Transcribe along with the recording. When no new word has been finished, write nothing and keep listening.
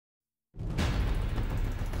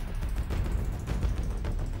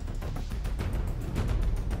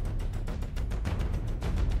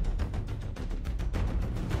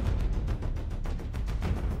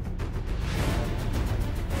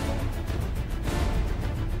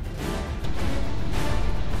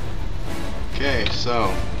Okay,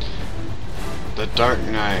 so The Dark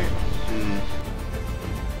Knight.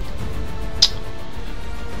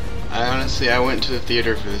 I went to the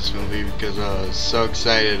theater for this movie because I was so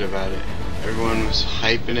excited about it. Everyone was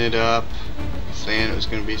hyping it up, saying it was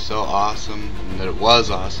going to be so awesome, and that it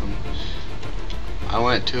was awesome. I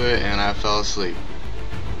went to it and I fell asleep.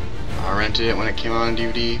 I rented it when it came out on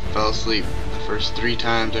DVD, fell asleep. The first 3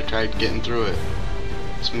 times I tried getting through it.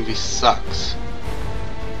 This movie sucks.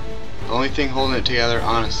 The only thing holding it together,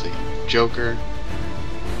 honestly, Joker,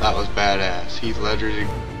 that was badass. Heath Ledger did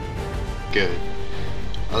good.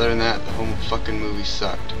 Other than that, the whole fucking movie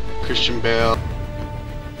sucked. Christian Bale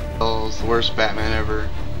was the worst Batman ever.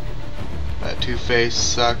 That Two-Face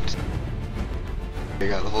sucked. They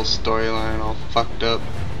got the whole storyline all fucked up.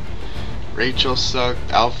 Rachel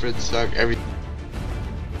sucked. Alfred sucked. Everything.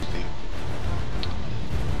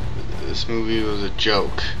 This movie was a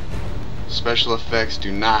joke. Special effects do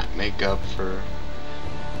not make up for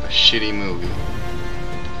a shitty movie.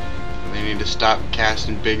 They need to stop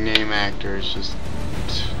casting big name actors. It's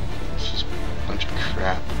just a bunch of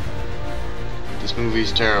crap. This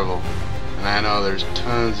movie's terrible, and I know there's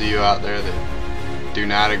tons of you out there that do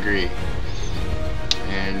not agree,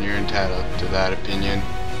 and you're entitled to that opinion.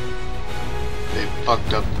 They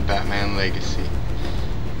fucked up the Batman legacy.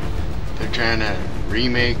 They're trying to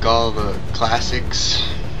remake all the classics.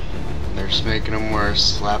 They're just making them worse,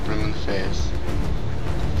 slapping them in the face.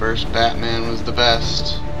 The first Batman was the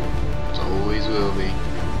best. It always will be.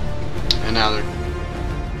 And now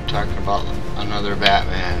they're talking about another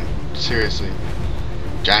Batman. Seriously.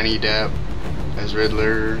 Johnny Depp as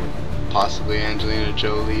Riddler, possibly Angelina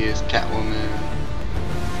Jolie as Catwoman.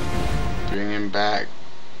 Bring him back.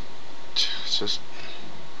 It's just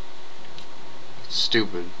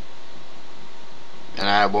stupid. And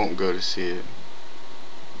I won't go to see it.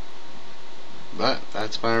 But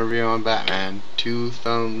that's my review on Batman. 2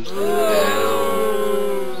 thumbs down.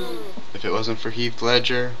 If it wasn't for Heath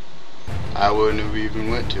Ledger, I wouldn't have even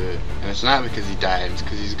went to it. And it's not because he died, it's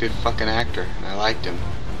because he's a good fucking actor, and I liked him.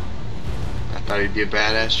 I thought he'd be a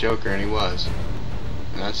badass Joker, and he was.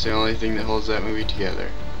 And that's the only thing that holds that movie together.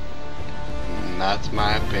 And that's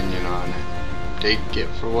my opinion on it. Take it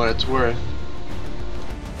for what it's worth.